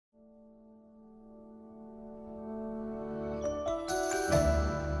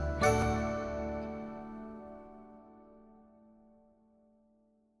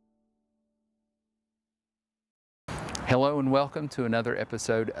Hello and welcome to another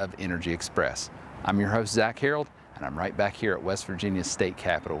episode of Energy Express. I'm your host, Zach Harold, and I'm right back here at West Virginia's state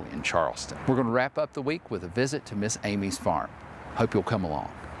capitol in Charleston. We're going to wrap up the week with a visit to Miss Amie's farm. Hope you'll come along.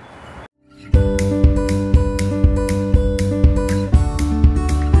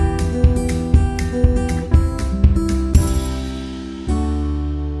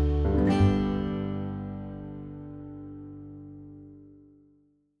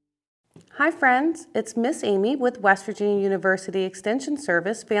 Hi friends, it's Miss Amie with West Virginia University Extension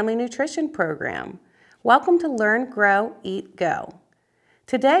Service Family Nutrition Program. Welcome to Learn, Grow, Eat, Go.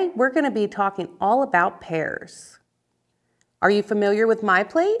 Today we're going to be talking all about pears. Are you familiar with my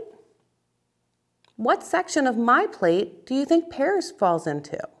plate? What section of my plate do you think pears falls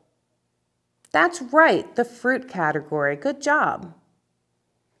into? That's right, the fruit category. Good job.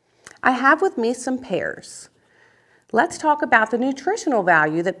 I have with me some pears. Let's talk about the nutritional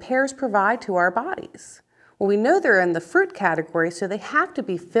value that pears provide to our bodies. Well, we know they're in the fruit category, so they have to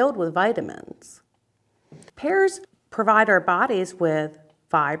be filled with vitamins. Pears provide our bodies with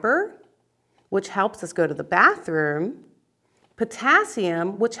fiber, which helps us go to the bathroom,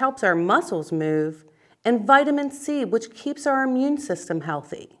 potassium, which helps our muscles move, and vitamin C, which keeps our immune system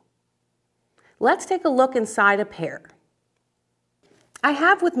healthy. Let's take a look inside a pear. I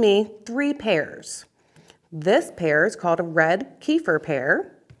have with me 3 pears. This pear is called a red Kiefer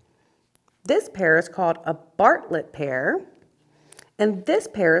pear. This pear is called a Bartlett pear. And this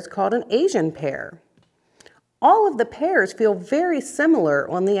pear is called an Asian pear. All of the pears feel very similar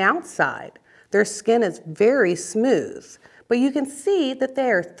on the outside. Their skin is very smooth, but you can see that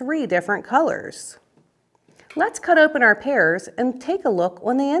they are 3 different colors. Let's cut open our pears and take a look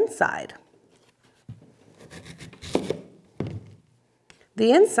on the inside.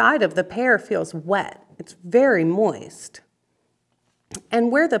 The inside of the pear feels wet. It's very moist.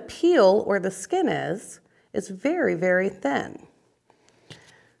 And where the peel or the skin is very, very thin.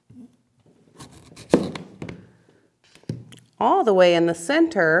 All the way in the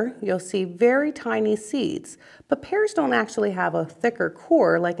center, you'll see very tiny seeds, but pears don't actually have a thicker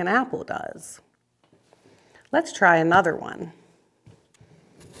core like an apple does. Let's try another one.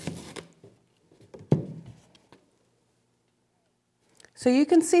 So you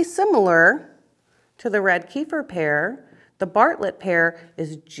can see similar to the red Kiefer pear, the Bartlett pear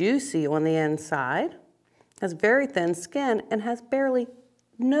is juicy on the inside, has very thin skin, and has barely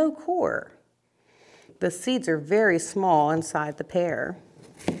no core. The seeds are very small inside the pear.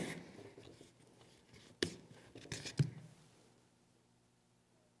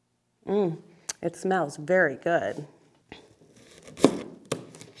 It smells very good.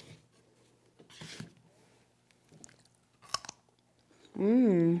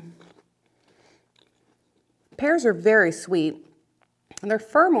 Pears are very sweet, and they're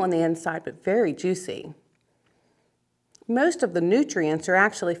firm on the inside, but very juicy. Most of the nutrients are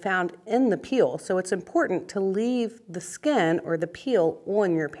actually found in the peel, so it's important to leave the skin or the peel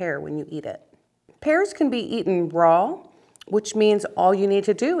on your pear when you eat it. Pears can be eaten raw, which means all you need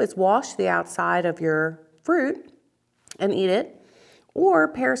to do is wash the outside of your fruit and eat it, or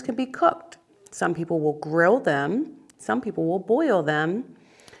pears can be cooked. Some people will grill them, some people will boil them,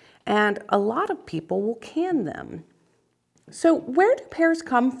 and a lot of people will can them. So where do pears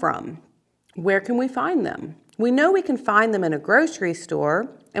come from? Where can we find them? We know we can find them in a grocery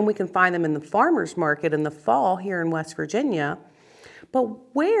store, and we can find them in the farmer's market in the fall here in West Virginia, but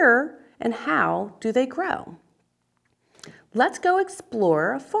where and how do they grow? Let's go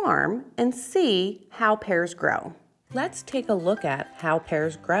explore a farm and see how pears grow. Let's take a look at how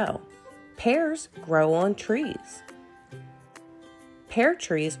pears grow. Pears grow on trees. Pear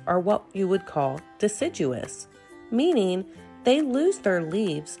trees are what you would call deciduous, meaning they lose their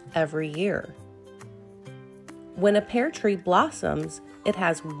leaves every year. When a pear tree blossoms, it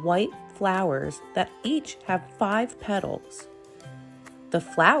has white flowers that each have 5 petals. The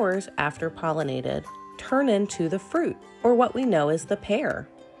flowers, after pollinated, turn into the fruit, or what we know as the pear.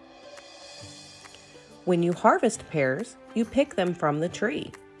 When you harvest pears, you pick them from the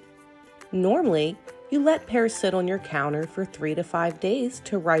tree. Normally, you let pears sit on your counter for 3 to 5 days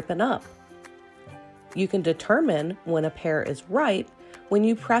to ripen up. You can determine when a pear is ripe when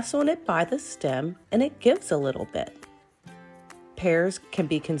you press on it by the stem and it gives a little bit. Pears can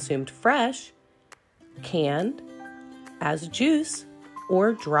be consumed fresh, canned, as juice,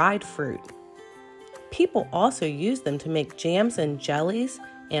 or dried fruit. People also use them to make jams and jellies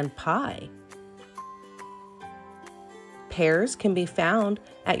and pie. Pears can be found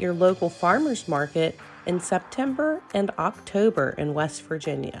at your local farmer's market in September and October in West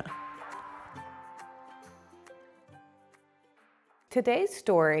Virginia. Today's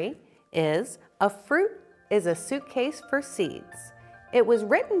story is A Fruit is A Suitcase for Seeds. It was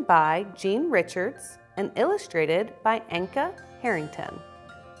written by Jean Richards and illustrated by Anka Harrington.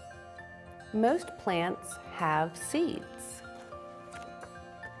 Most plants have seeds.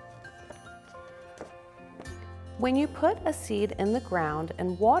 When you put a seed in the ground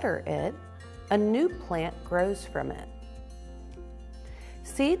and water it, a new plant grows from it.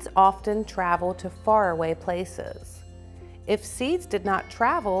 Seeds often travel to faraway places. If seeds did not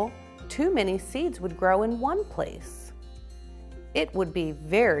travel, too many seeds would grow in one place. It would be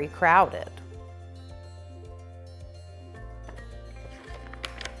very crowded.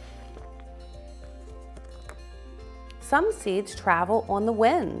 Some seeds travel on the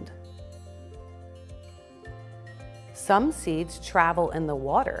wind. Some seeds travel in the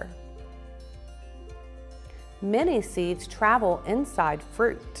water. Many seeds travel inside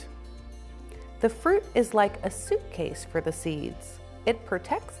fruit. The fruit is like a suitcase for the seeds. It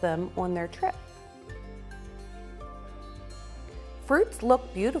protects them on their trip. Fruits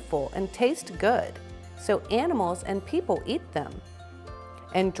look beautiful and taste good, so animals and people eat them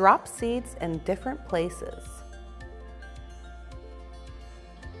and drop seeds in different places.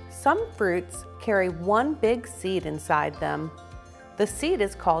 Some fruits carry one big seed inside them. The seed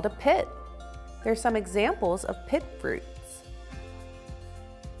is called a pit. There's some examples of pit fruits.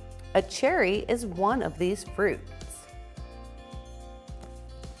 A cherry is one of these fruits.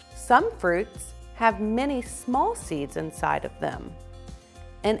 Some fruits have many small seeds inside of them.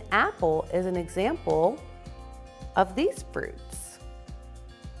 An apple is an example of these fruits.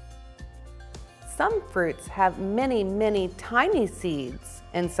 Some fruits have many tiny seeds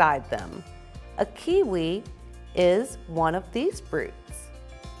inside them. A kiwi is one of these fruits.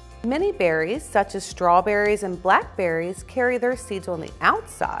 Many berries, such as strawberries and blackberries, carry their seeds on the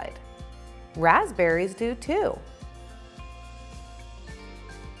outside. Raspberries do too.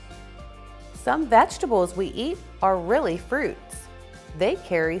 Some vegetables we eat are really fruits. They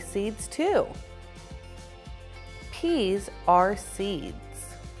carry seeds too. Peas are seeds.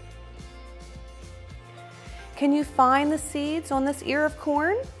 Can you find the seeds on this ear of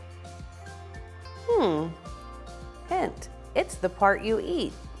corn? Hint, it's the part you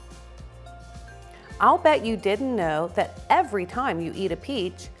eat. I'll bet you didn't know that every time you eat a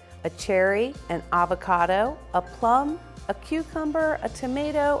peach, a cherry, an avocado, a plum, a cucumber, a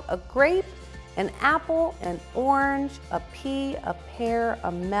tomato, a grape, an apple, an orange, a pea, a pear,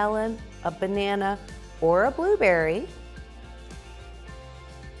 a melon, a banana, or a blueberry,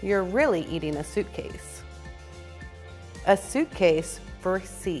 you're really eating a suitcase. A suitcase for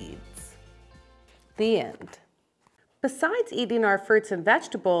seeds. The end. Besides eating our fruits and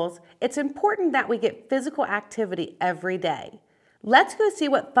vegetables, it's important that we get physical activity every day. Let's go see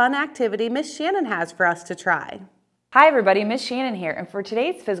what fun activity Miss Shannon has for us to try. Hi everybody, Miss Shannon here, and for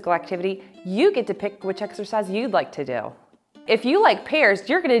today's physical activity, you get to pick which exercise you'd like to do. If you like pears,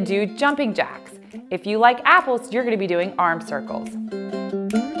 you're going to do jumping jacks. If you like apples, you're going to be doing arm circles.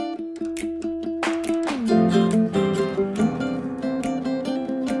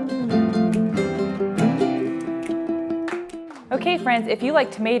 Okay friends, if you like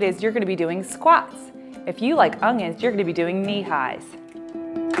tomatoes, you're going to be doing squats. If you like onions, you're going to be doing knee highs.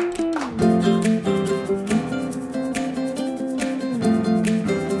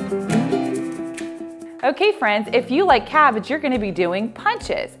 Okay friends, if you like cabbage, you're going to be doing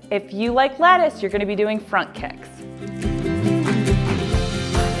punches. If you like lettuce, you're going to be doing front kicks.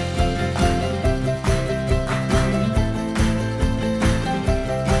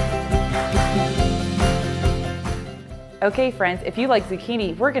 Okay friends, if you like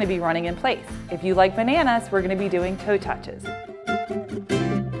zucchini, we're going to be running in place. If you like bananas, we're going to be doing toe touches.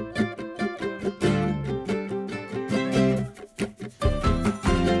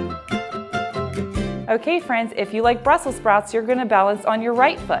 Okay friends, if you like Brussels sprouts, you're going to balance on your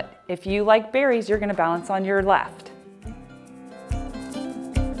right foot. If you like berries, you're going to balance on your left.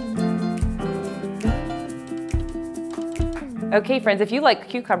 Okay friends, if you like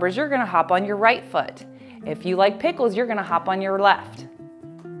cucumbers, you're going to hop on your right foot. If you like pickles, you're going to hop on your left.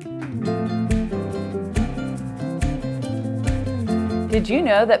 Did you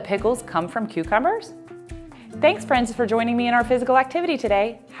know that pickles come from cucumbers? Thanks friends for joining me in our physical activity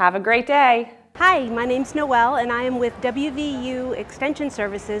today. Have a great day. Hi, my name's Noel and I am with WVU Extension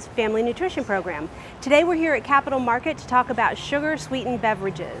Services Family Nutrition Program. Today we're here at Capitol Market to talk about sugar-sweetened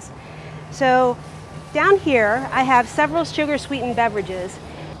beverages. So down here I have several sugar-sweetened beverages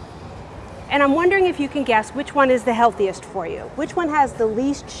and I'm wondering if you can guess which one is the healthiest for you. Which one has the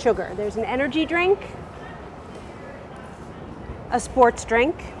least sugar? There's an energy drink, a sports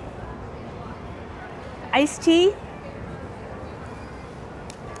drink, iced tea,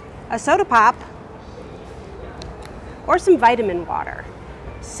 a soda pop, or some vitamin water.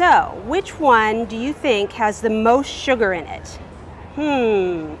 So, which one do you think has the most sugar in it?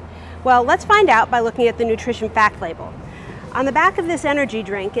 Well, let's find out by looking at the nutrition fact label. On the back of this energy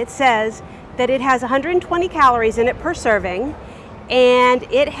drink, it says that it has 120 calories in it per serving, and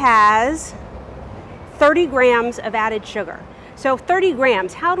it has 30 grams of added sugar. So 30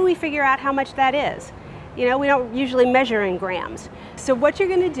 grams, how do we figure out how much that is? You know, we don't usually measure in grams. So what you're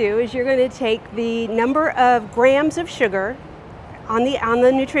going to do is you're going to take the number of grams of sugar on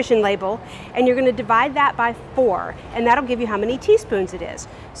the nutrition label, and you're going to divide that by 4, and that'll give you how many teaspoons it is.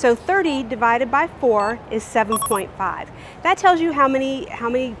 So 30 divided by 4 is 7.5. That tells you how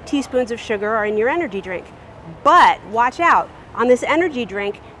many teaspoons of sugar are in your energy drink. But watch out, on this energy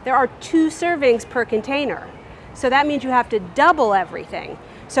drink, there are 2 servings per container. So that means you have to double everything.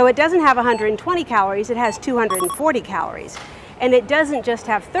 So it doesn't have 120 calories, it has 240 calories. And it doesn't just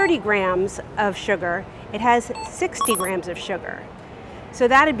have 30 grams of sugar, it has 60 grams of sugar. So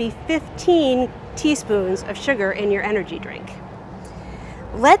that'd be 15 teaspoons of sugar in your energy drink.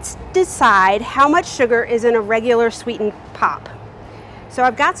 Let's decide how much sugar is in a regular sweetened pop. So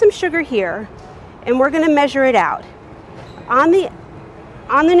I've got some sugar here, and we're going to measure it out. On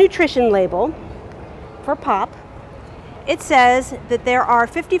the nutrition label for pop, it says that there are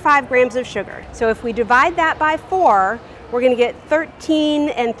 55 grams of sugar. So if we divide that by 4, we're going to get 13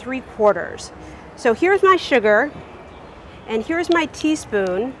 3/4. So here's my sugar, and here's my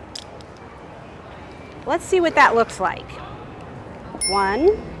teaspoon. Let's see what that looks like. 1,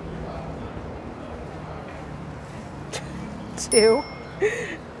 2,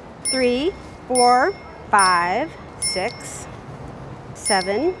 3, 4, 5, 6,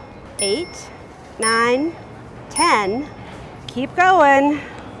 7, 8, 9, 10, keep going,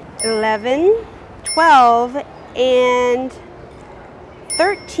 11, 12, and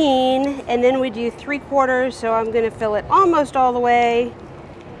 13, and then we do 3/4, so I'm going to fill it almost all the way,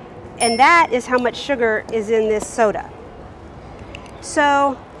 and that is how much sugar is in this soda.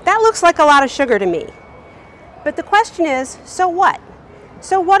 So that looks like a lot of sugar to me. But the question is, so what?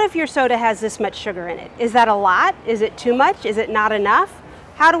 So what if your soda has this much sugar in it? Is that a lot? Is it too much? Is it not enough?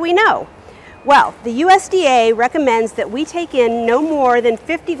 How do we know? Well, the USDA recommends that we take in no more than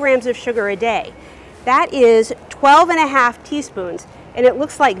 50 grams of sugar a day. That is 12.5 teaspoons, and it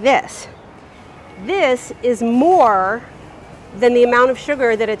looks like this. This is more than the amount of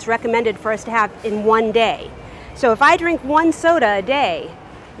sugar that it's recommended for us to have in one day. So if I drink 1 soda a day,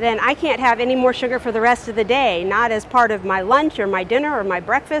 then I can't have any more sugar for the rest of the day, not as part of my lunch or my dinner or my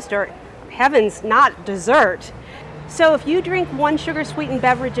breakfast or, heavens, not dessert. So if you drink 1 sugar-sweetened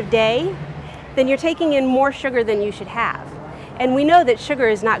beverage a day, then you're taking in more sugar than you should have. And we know that sugar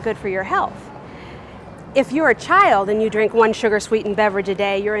is not good for your health. If you're a child and you drink 1 sugar-sweetened beverage a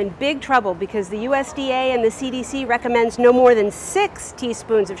day, you're in big trouble because the USDA and the CDC recommends no more than 6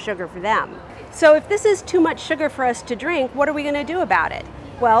 teaspoons of sugar for them. So if this is too much sugar for us to drink, what are we going to do about it?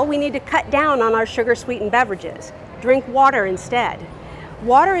 Well, we need to cut down on our sugar-sweetened beverages. Drink water instead.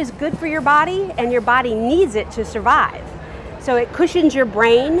 Water is good for your body, and your body needs it to survive. So it cushions your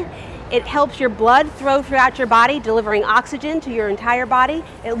brain, it helps your blood flow throughout your body, delivering oxygen to your entire body,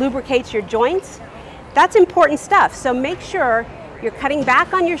 it lubricates your joints. That's important stuff, so make sure you're cutting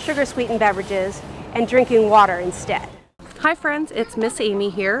back on your sugar-sweetened beverages and drinking water instead. Hi friends, it's Miss Amie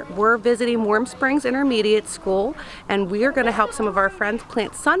here. We're visiting Warm Springs Intermediate School, and we are going to help some of our friends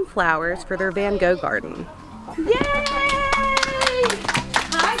plant sunflowers for their Van Gogh garden. Yay!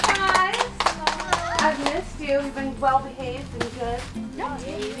 Hi guys! I've missed you. You've been well behaved and good.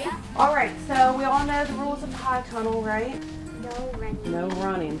 Yeah. All right, so we all know the rules of the high tunnel, right? No running. No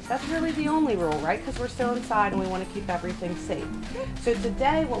running. That's really the only rule, right? Because we're still inside and we want to keep everything safe. So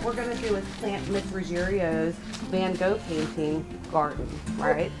today what we're going to do is plant Miss Ruggiero's Van Gogh painting garden,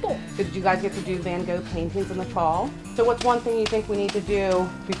 right? So did you guys get to do Van Gogh paintings in the fall? So what's one thing you think we need to do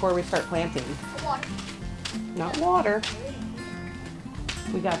before we start planting? Water. Not water.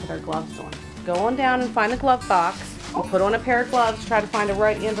 We got to put our gloves on. Go on down and find the glove box. We'll put on a pair of gloves, try to find a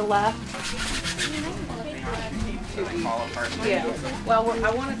right and a left. Yeah, well,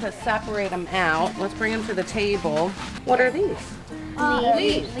 I wanted to separate them out. Let's bring them to the table. What are these?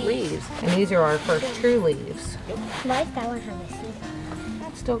 Leaves. And these are our first true leaves. Why is that one have a seed?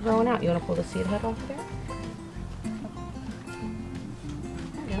 That's still growing out. You want to pull the seed head off there?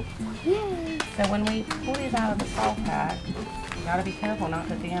 There you go. Yay! So when we pull these out of the salt pack, you gotta be careful not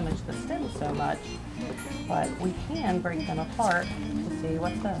to damage the stem so much. But we can break them apart to see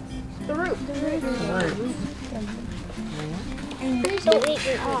what's this. The root. The root. Don't eat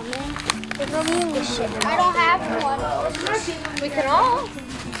your man. I don't have one. We can all.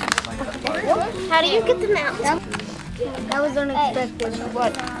 How do you get them out? That was unexpected.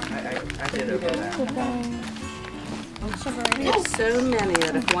 What? I did over that. There's so many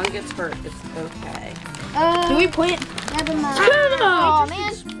that if one gets hurt, it's okay. Do we put it? Never mind. Oh,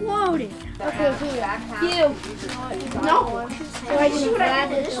 man. Exploded. Okay, here. You. No. So I just grab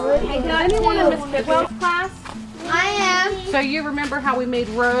this. Anyone in Miss Bidwell's class? I am. So you remember how we made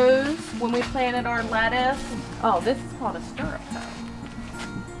rows when we planted our lettuce? Oh, this is called a stirrup hoe.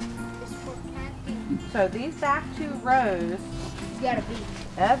 So these back 2 rows, Gotta be.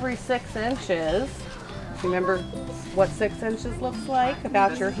 every 6 inches. Remember what 6 inches looks like?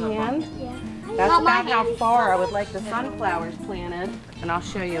 About your hand? Yeah. That's about how far I would like the sunflowers planted. And I'll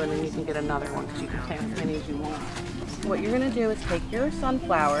show you, and then you can get another one because you can plant as many as you want. What you're going to do is take your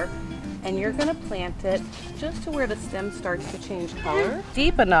sunflower and you're going to plant it just to where the stem starts to change color.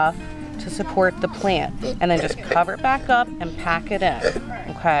 Deep enough to support the plant. And then just cover it back up and pack it in.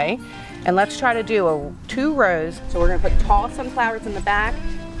 Okay? And let's try to do 2 rows. So we're going to put tall sunflowers in the back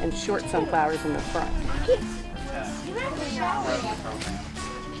and short sunflowers in the front.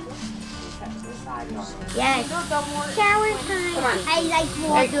 Yes. Shower time. I like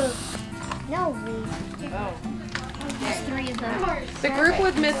water. No, there's 3 of them. The group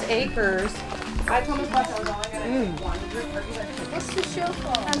with Miss Akers, I told Miss West I was only going to do 1 group. What's the show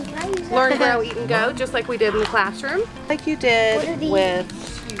called? Learn, grow, eat, and go, just like we did in the classroom. Like you did with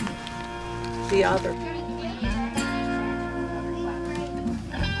the other.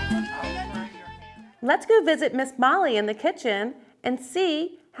 Let's go visit Miss Molly in the kitchen and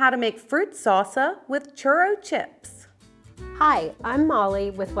see how to make fruit salsa with churro chips. Hi, I'm Molly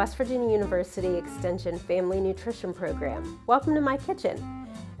with West Virginia University Extension Family Nutrition Program. Welcome to my kitchen.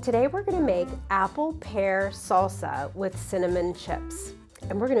 Today we're going to make apple pear salsa with cinnamon chips.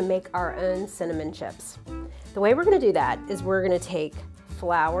 And we're going to make our own cinnamon chips. The way we're going to do that is we're going to take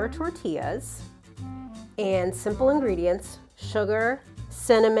flour tortillas and simple ingredients, sugar,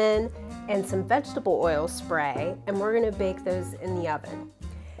 cinnamon, and some vegetable oil spray, and we're going to bake those in the oven.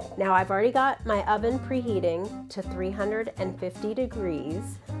 Now I've already got my oven preheating to 350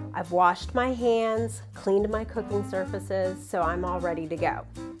 degrees. I've washed my hands, cleaned my cooking surfaces, so I'm all ready to go.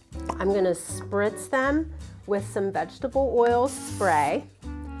 I'm going to spritz them with some vegetable oil spray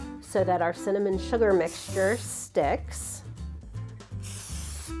so that our cinnamon sugar mixture sticks.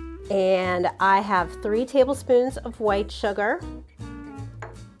 And I have 3 tablespoons of white sugar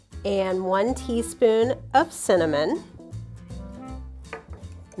and 1 teaspoon of cinnamon.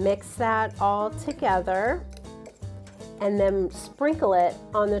 Mix that all together and then sprinkle it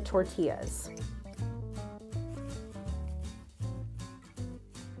on the tortillas.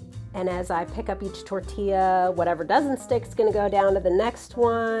 And as I pick up each tortilla, whatever doesn't stick is going to go down to the next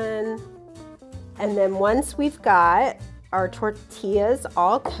one. And then once we've got our tortillas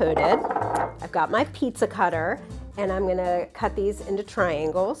all coated, I've got my pizza cutter and I'm going to cut these into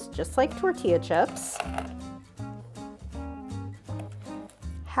triangles just like tortilla chips.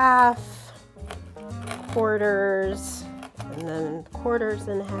 Half, quarters, and then quarters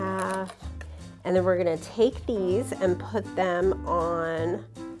in half. And then we're going to take these and put them on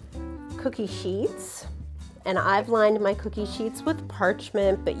cookie sheets. And I've lined my cookie sheets with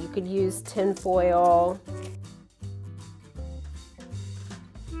parchment, but you could use tin foil.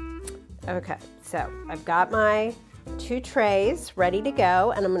 Okay, so I've got my 2 trays ready to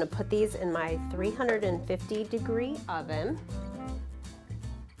go, and I'm going to put these in my 350-degree oven.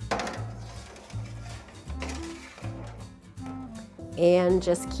 And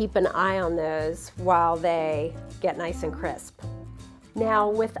just keep an eye on those while they get nice and crisp. Now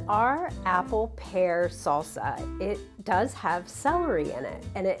with our apple pear salsa, it does have celery in it,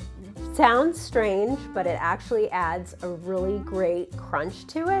 and it sounds strange, but it actually adds a really great crunch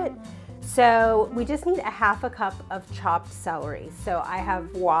to it. So we just need a half a cup of chopped celery. So I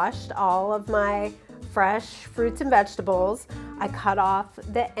have washed all of my fresh fruits and vegetables. I cut off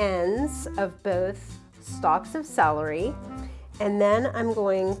the ends of both stalks of celery. And then I'm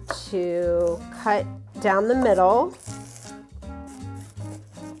going to cut down the middle,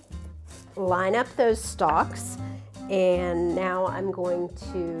 line up those stalks, and now I'm going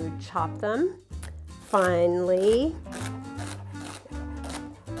to chop them finely.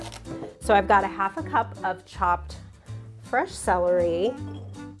 So I've got a half a cup of chopped fresh celery.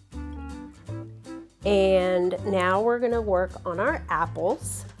 And now we're going to work on our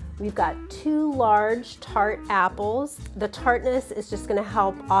apples. We've got 2 large tart apples. The tartness is just going to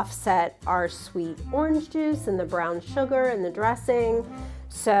help offset our sweet orange juice and the brown sugar and the dressing.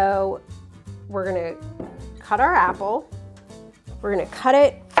 So we're going to cut our apple. We're going to cut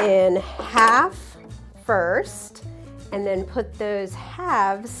it in half first and then put those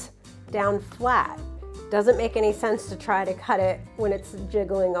halves down flat. Doesn't make any sense to try to cut it when it's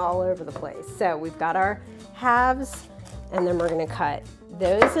jiggling all over the place. So we've got our halves, and then we're gonna cut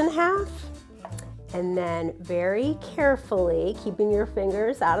those in half. And then very carefully, keeping your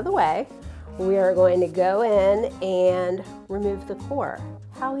fingers out of the way, we are going to go in and remove the core.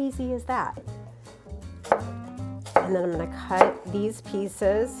 How easy is that? And then I'm gonna cut these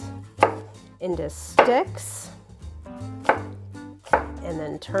pieces into sticks and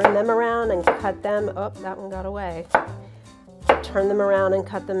then turn them around and cut them. Oh, that one got away. Turn them around and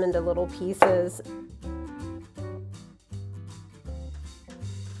cut them into little pieces.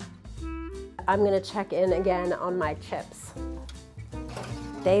 I'm gonna check in again on my chips.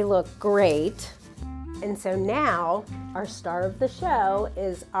 They look great. And so now our star of the show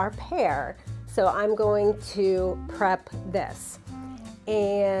is our pear. So I'm going to prep this.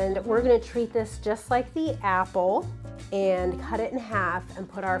 And we're gonna treat this just like the apple and cut it in half and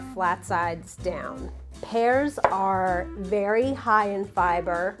put our flat sides down. Pears are very high in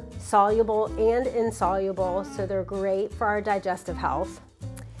fiber, soluble and insoluble, so they're great for our digestive health.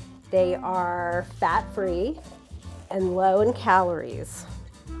 They are fat-free and low in calories.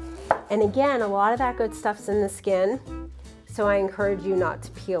 And again, a lot of that good stuff's in the skin, so I encourage you not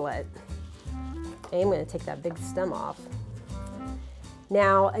to peel it. Okay, I'm gonna take that big stem off.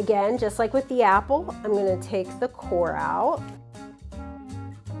 Now, again, just like with the apple, I'm gonna take the core out.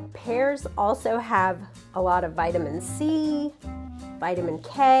 Pears also have a lot of vitamin C, vitamin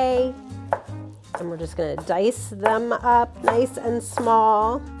K, and we're just gonna dice them up nice and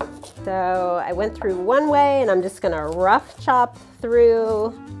small. So I went through one way, and I'm just gonna rough chop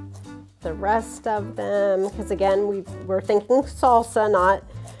through the rest of them, because again, we're thinking salsa, not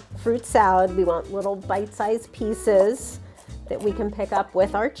fruit salad. We want little bite-sized pieces that we can pick up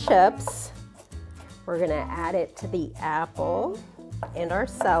with our chips. We're gonna add it to the apple and our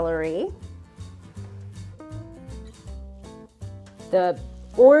celery. The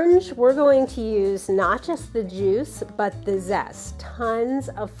orange, we're going to use not just the juice, but the zest. Tons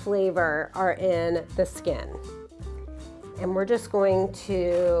of flavor are in the skin. And we're just going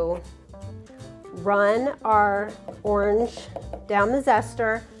to run our orange down the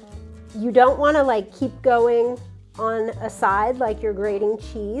zester. You don't want to like keep going on a side like you're grating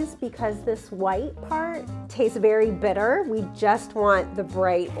cheese, because this white part tastes very bitter. We just want the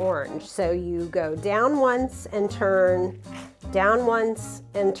bright orange. So you go down once and turn, down once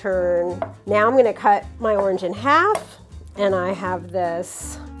and turn. Now I'm gonna cut my orange in half, and I have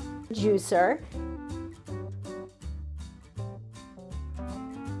this juicer.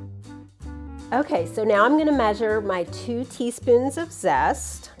 Okay, so now I'm gonna measure my 2 teaspoons of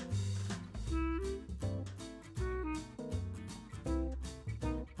zest.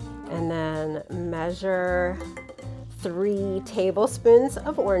 And then measure 3 tablespoons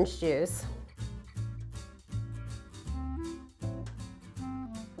of orange juice.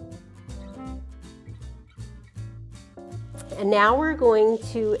 And now we're going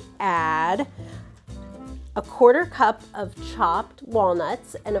to add a 1/4 cup of chopped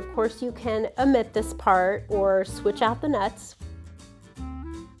walnuts. And of course you can omit this part or switch out the nuts.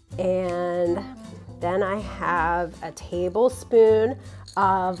 And then I have a tablespoon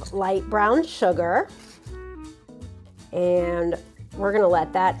of light brown sugar. And we're gonna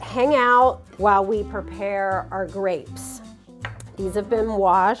let that hang out while we prepare our grapes. These have been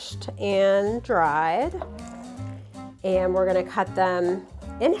washed and dried. And we're gonna cut them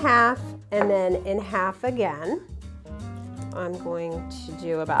in half and then in half again. I'm going to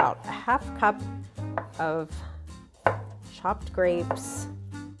do about 1/2 cup of chopped grapes.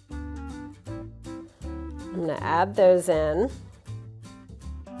 I'm gonna add those in.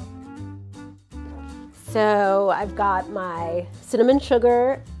 So I've got my cinnamon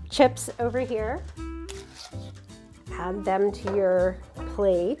sugar chips over here. Add them to your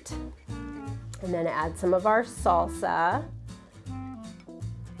plate. And then add some of our salsa.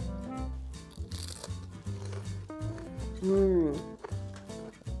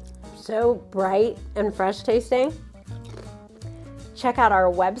 So bright and fresh tasting. Check out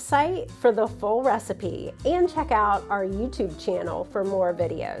our website for the full recipe and check out our YouTube channel for more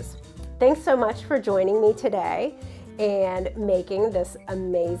videos. Thanks so much for joining me today and making this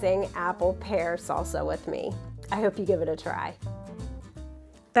amazing apple pear salsa with me. I hope you give it a try.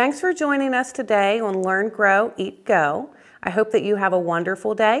 Thanks for joining us today on Learn, Grow, Eat, Go. I hope that you have a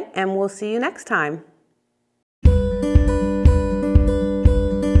wonderful day, and we'll see you next time.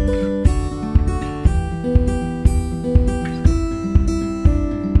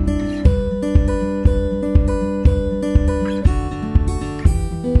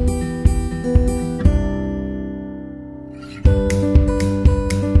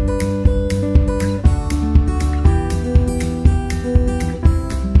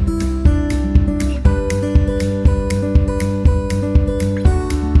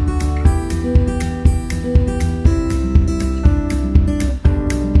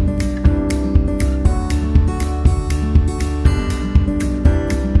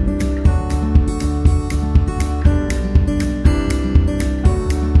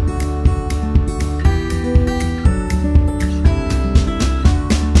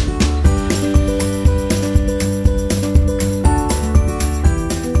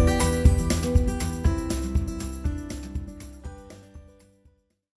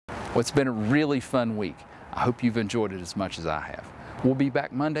 Well, it's been a really fun week. I hope you've enjoyed it as much as I have. We'll be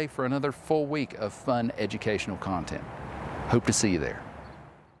back Monday for another full week of fun educational content. Hope to see you there.